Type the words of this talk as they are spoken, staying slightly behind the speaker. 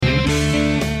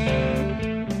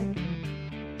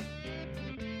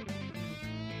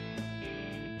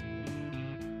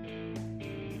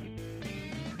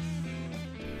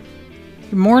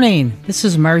Good morning. This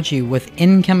is Margie with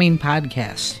Incoming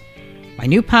Podcast. My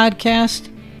new podcast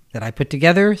that I put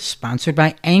together, sponsored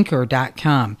by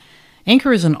Anchor.com.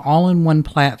 Anchor is an all-in-one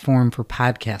platform for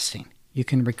podcasting. You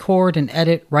can record and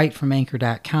edit right from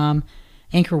Anchor.com.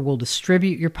 Anchor will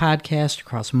distribute your podcast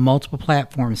across multiple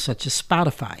platforms such as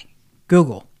Spotify,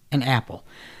 Google, and Apple.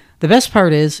 The best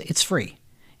part is it's free,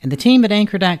 and the team at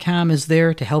Anchor.com is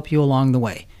there to help you along the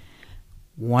way.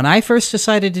 When I first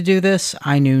decided to do this,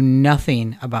 I knew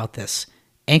nothing about this.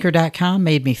 Anchor.com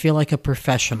made me feel like a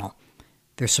professional.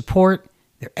 Their support,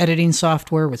 their editing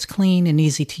software was clean and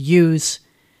easy to use.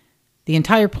 The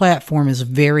entire platform is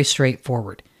very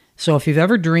straightforward. So if you've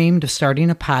ever dreamed of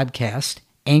starting a podcast,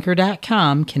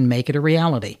 Anchor.com can make it a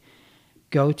reality.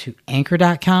 Go to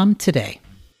Anchor.com today.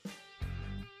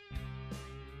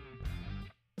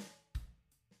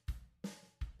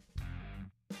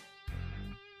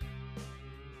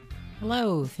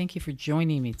 Hello, thank you for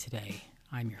joining me today.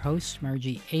 I'm your host,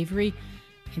 Margie Avery,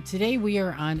 and today we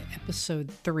are on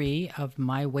episode 3 of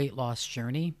my weight loss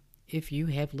journey. If you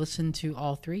have listened to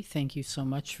all 3, thank you so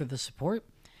much for the support.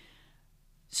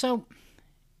 So,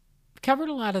 I've covered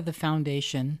a lot of the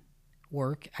foundation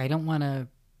work. I don't want to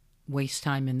waste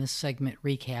time in this segment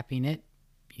recapping it.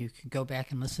 You can go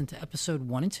back and listen to episode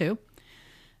 1 and 2.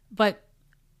 But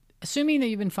assuming that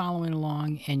you've been following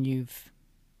along and you've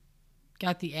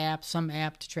got the app, some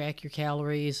app to track your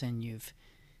calories, and you've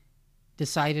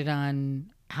decided on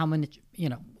how many,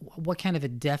 what kind of a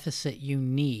deficit you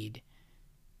need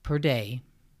per day,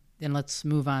 then let's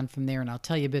move on from there, and I'll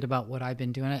tell you a bit about what I've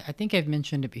been doing. I think I've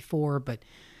mentioned it before, but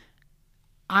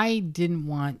I didn't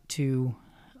want to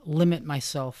limit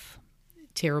myself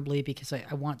terribly because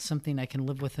I want something I can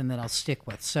live with and that I'll stick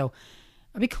with. So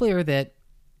I'll be clear that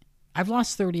I've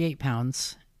lost 38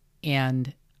 pounds,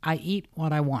 and I eat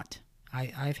what I want.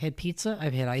 I've had pizza,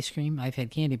 I've had ice cream, I've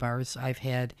had candy bars, I've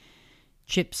had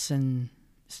chips and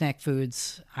snack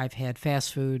foods, I've had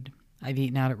fast food, I've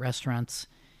eaten out at restaurants,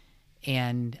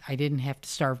 and I didn't have to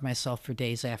starve myself for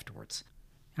days afterwards.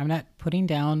 I'm not putting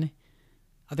down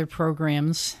other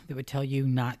programs that would tell you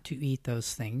not to eat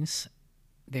those things.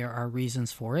 There are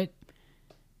reasons for it.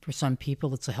 For some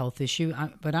people, it's a health issue,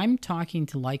 but I'm talking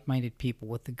to like-minded people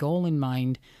with the goal in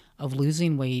mind of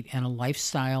losing weight and a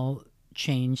lifestyle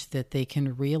change that they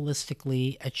can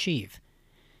realistically achieve.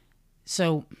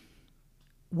 So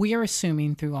we are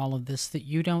assuming through all of this that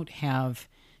you're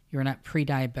not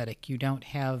pre-diabetic, you don't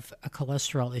have a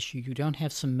cholesterol issue, you don't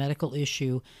have some medical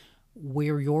issue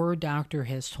where your doctor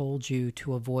has told you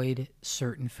to avoid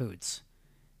certain foods.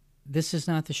 This is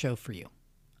not the show for you.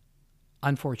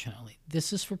 Unfortunately,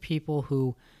 this is for people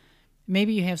who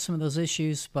maybe you have some of those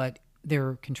issues, but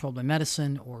they're controlled by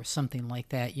medicine or something like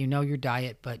that. You know your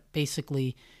diet, but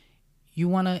basically you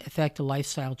want to effect a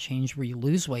lifestyle change where you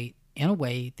lose weight in a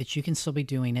way that you can still be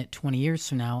doing it 20 years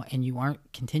from now and you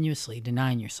aren't continuously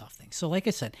denying yourself things. So like I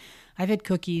said, I've had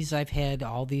cookies, I've had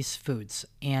all these foods,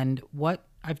 and what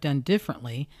I've done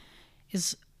differently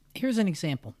is, here's an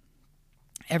example.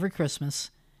 Every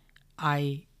Christmas,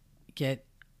 I get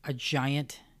a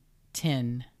giant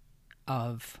tin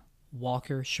of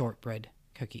Walker shortbread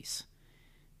cookies.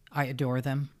 I adore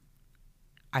them.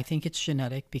 I think it's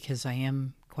genetic because I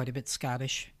am quite a bit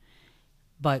Scottish.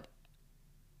 But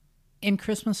in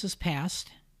Christmases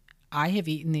past, I have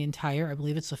eaten the entire, I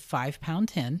believe it's a 5-pound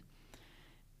tin.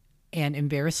 And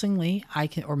embarrassingly,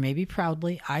 or maybe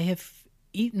proudly, I have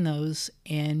eaten those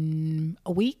in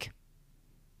a week,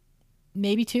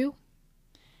 maybe 2.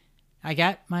 I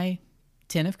got my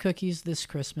tin of cookies this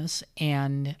Christmas,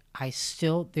 and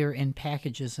they're in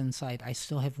packages inside. I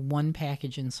still have 1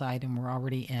 package inside, and we're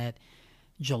already at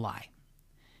July.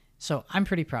 So I'm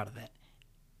pretty proud of that.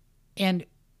 And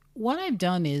what I've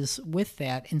done is, with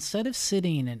that, instead of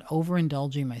sitting and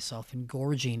overindulging myself and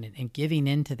gorging and giving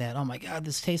into that, oh my God,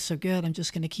 this tastes so good, I'm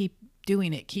just going to keep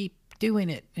doing it,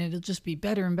 and it'll just be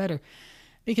better and better,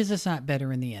 because it's not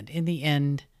better in the end. In the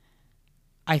end,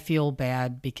 I feel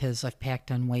bad because I've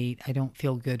packed on weight. I don't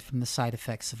feel good from the side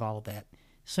effects of all of that.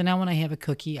 So now when I have a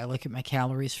cookie, I look at my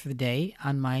calories for the day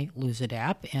on my Lose It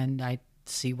app, and I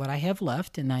see what I have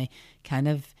left, and I kind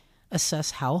of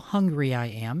assess how hungry I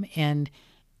am. And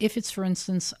if it's, for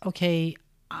instance, okay,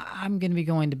 I'm going to be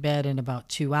going to bed in about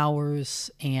 2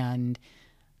 hours, and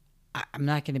I'm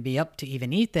not going to be up to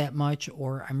even eat that much,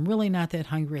 or I'm really not that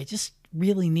hungry, I just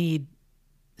really need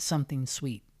something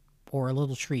sweet or a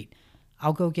little treat,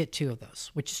 I'll go get 2 of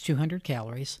those, which is 200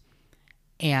 calories,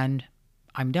 and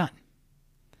I'm done.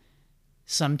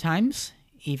 Sometimes,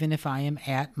 even if I am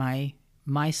at my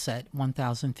set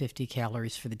 1,050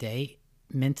 calories for the day,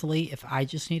 mentally, if I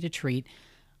just need a treat,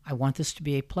 I want this to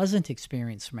be a pleasant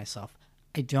experience for myself,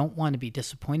 I don't want to be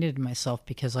disappointed in myself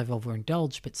because I've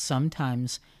overindulged, but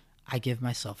sometimes I give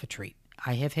myself a treat.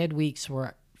 I have had weeks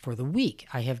where for the week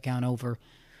I have gone over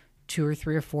 200 or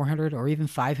 300 or 400 or even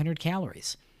 500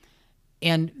 calories.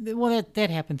 And well, that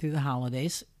happened through the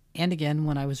holidays. And again,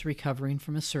 when I was recovering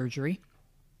from a surgery.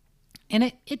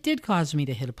 And it did cause me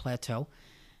to hit a plateau.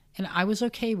 And I was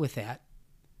okay with that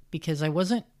because I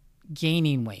wasn't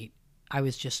gaining weight. I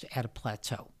was just at a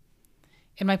plateau.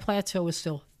 And my plateau was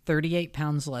still 38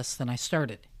 pounds less than I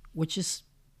started, which is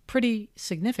pretty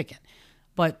significant.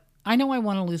 But I know I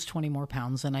want to lose 20 more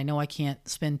pounds, and I know I can't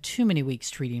spend too many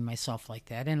weeks treating myself like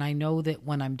that. And I know that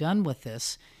when I'm done with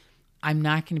this, I'm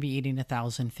not going to be eating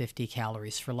 1,050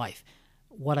 calories for life.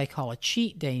 What I call a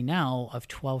cheat day now of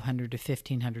 1,200 to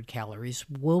 1,500 calories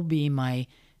will be my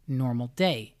normal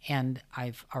day. And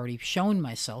I've already shown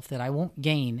myself that I won't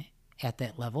gain at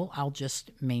that level. I'll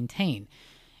just maintain.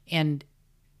 And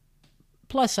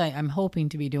plus, I'm hoping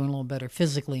to be doing a little better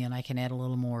physically, and I can add a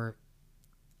little more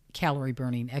calorie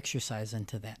burning exercise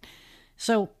into that.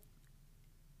 So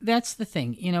that's the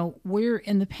thing. We're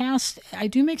in the past, I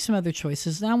do make some other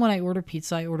choices. Now when I order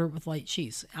pizza, I order it with light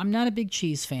cheese. I'm not a big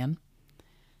cheese fan,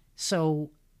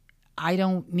 so I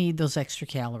don't need those extra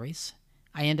calories.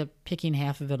 I end up picking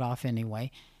half of it off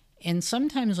anyway. And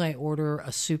sometimes I order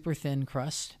a super thin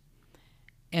crust.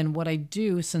 And what I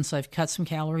do, since I've cut some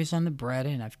calories on the bread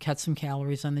and I've cut some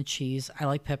calories on the cheese, I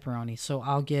like pepperoni, so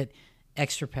I'll get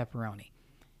extra pepperoni.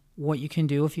 What you can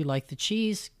do if you like the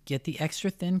cheese, get the extra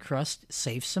thin crust,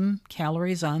 save some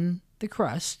calories on the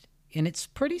crust, and it's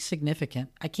pretty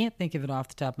significant. I can't think of it off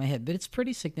the top of my head, but it's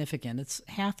pretty significant. It's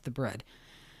half the bread.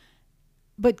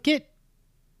 But get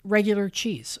regular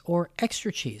cheese or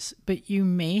extra cheese, but you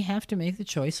may have to make the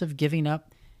choice of giving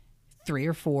up 3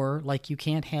 or 4, like you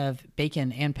can't have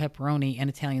bacon and pepperoni and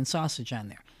Italian sausage on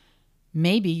there.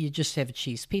 Maybe you just have a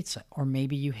cheese pizza, or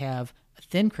maybe you have a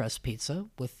thin crust pizza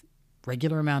with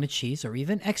regular amount of cheese, or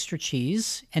even extra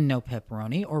cheese and no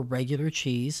pepperoni, or regular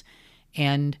cheese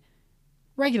and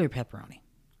regular pepperoni.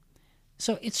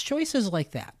 So it's choices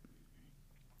like that.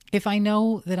 If I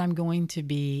know that I'm going to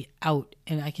be out,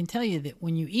 and I can tell you that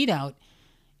when you eat out,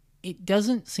 it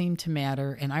doesn't seem to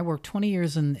matter, and I work 20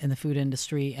 years in the food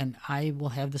industry, and I will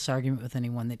have this argument with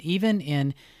anyone that even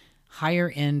in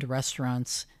higher-end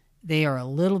restaurants, they are a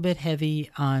little bit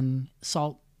heavy on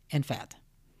salt and fat.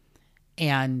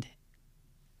 And,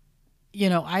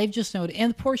 I've just noted, and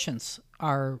the portions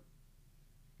are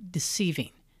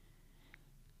deceiving.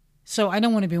 So I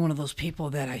don't want to be one of those people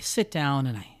that I sit down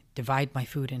and I divide my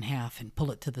food in half and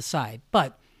pull it to the side.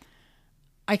 But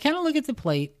I kind of look at the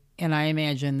plate, and I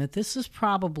imagine that this is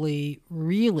probably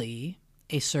really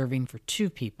a serving for 2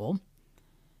 people.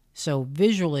 So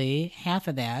visually, half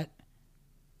of that,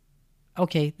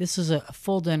 okay, this is a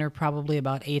full dinner, probably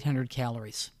about 800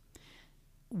 calories.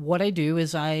 What I do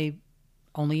is I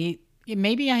only eat,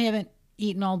 maybe I haven't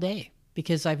eaten all day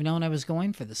because I've known I was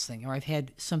going for this thing, or I've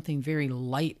had something very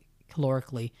light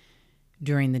calorically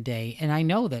during the day, and I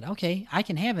know that, okay, I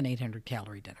can have an 800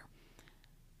 calorie dinner.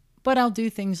 But I'll do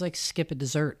things like skip a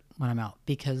dessert when I'm out,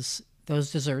 because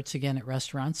those desserts, again, at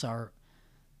restaurants are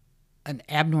an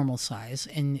abnormal size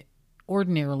and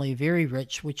ordinarily very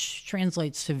rich, which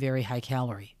translates to very high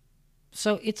calorie.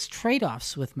 So it's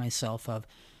trade-offs with myself of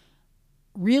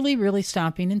really, really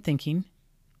stopping and thinking,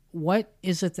 what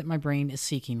is it that my brain is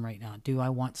seeking right now? Do I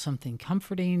want something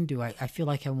comforting? Do I feel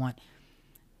like I want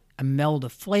a meld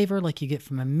of flavor like you get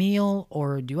from a meal,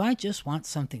 or do I just want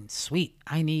something sweet?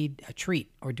 I need a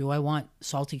treat, or do I want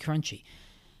salty crunchy?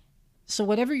 So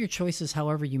whatever your choices,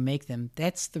 however you make them,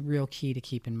 that's the real key to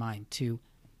keep in mind, to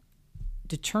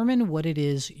determine what it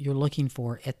is you're looking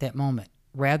for at that moment,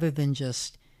 rather than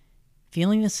just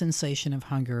feeling the sensation of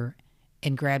hunger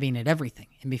and grabbing at everything.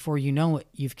 And before you know it,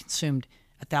 you've consumed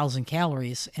 1,000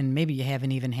 calories and maybe you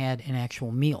haven't even had an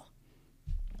actual meal.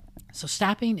 So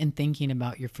stopping and thinking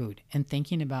about your food and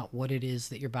thinking about what it is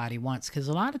that your body wants. Because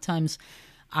a lot of times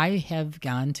I have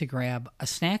gone to grab a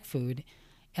snack food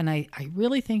and I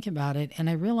really think about it and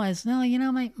I realize, no,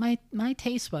 my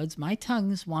taste buds, my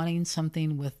tongue's wanting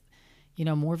something with,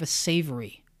 more of a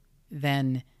savory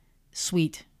than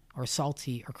sweet or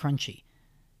salty or crunchy.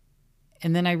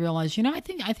 And then I realize, I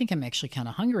think I'm actually kind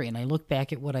of hungry. And I look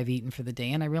back at what I've eaten for the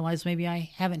day and I realize maybe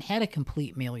I haven't had a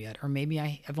complete meal yet, or maybe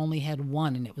I have only had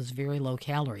one and it was very low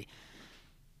calorie.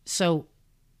 So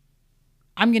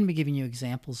I'm going to be giving you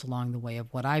examples along the way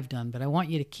of what I've done, but I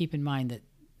want you to keep in mind that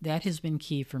that has been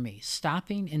key for me,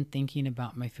 stopping and thinking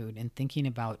about my food and thinking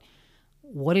about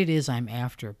what it is I'm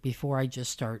after before I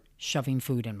just start shoving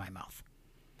food in my mouth.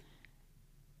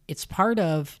 It's part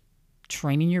of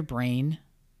training your brain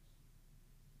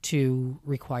to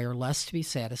require less to be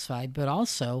satisfied, but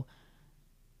also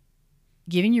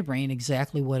giving your brain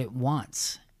exactly what it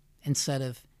wants instead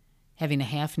of having a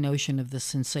half notion of the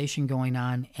sensation going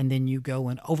on and then you go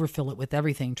and overfill it with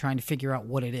everything trying to figure out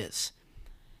what it is.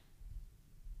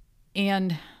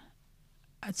 And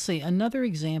I'd say another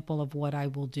example of what I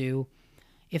will do,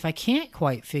 if I can't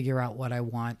quite figure out what I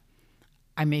want,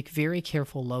 I make very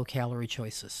careful low-calorie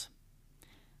choices.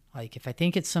 Like if I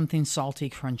think it's something salty,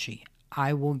 crunchy,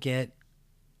 I will get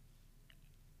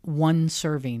 1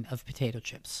 serving of potato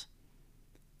chips,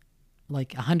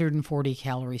 like 140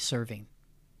 calorie serving.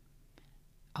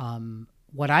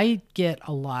 What I get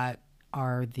a lot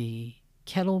are the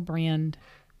Kettle brand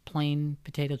plain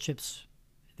potato chips.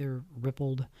 They're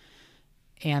rippled.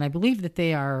 And I believe that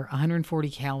they are 140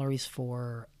 calories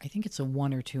for, I think it's a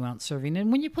 1 or 2 ounce serving.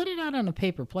 And when you put it out on a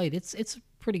paper plate, it's a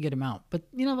pretty good amount. But,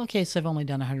 okay, so I've only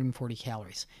done 140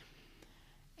 calories.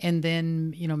 And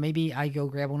then, maybe I go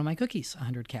grab one of my cookies,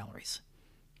 100 calories.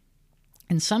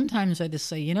 And sometimes I just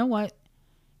say, you know what?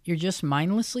 You're just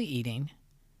mindlessly eating.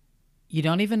 You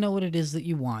don't even know what it is that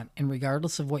you want. And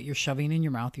regardless of what you're shoving in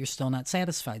your mouth, you're still not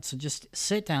satisfied. So just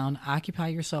sit down, occupy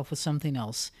yourself with something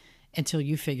else until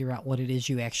you figure out what it is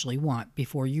you actually want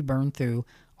before you burn through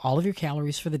all of your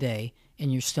calories for the day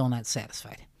and you're still not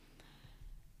satisfied.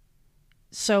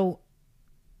 So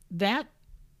that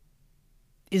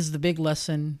is the big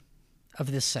lesson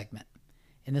of this segment.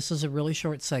 And this is a really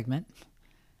short segment,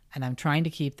 and I'm trying to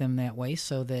keep them that way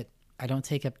so that I don't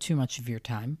take up too much of your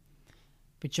time.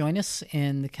 But join us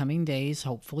in the coming days,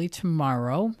 hopefully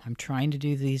tomorrow. I'm trying to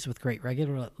do these with great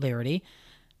regularity,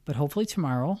 but hopefully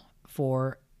tomorrow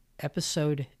for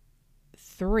episode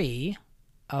 3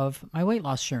 of my weight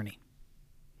loss journey.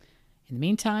 In the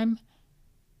meantime,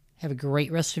 have a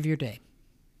great rest of your day.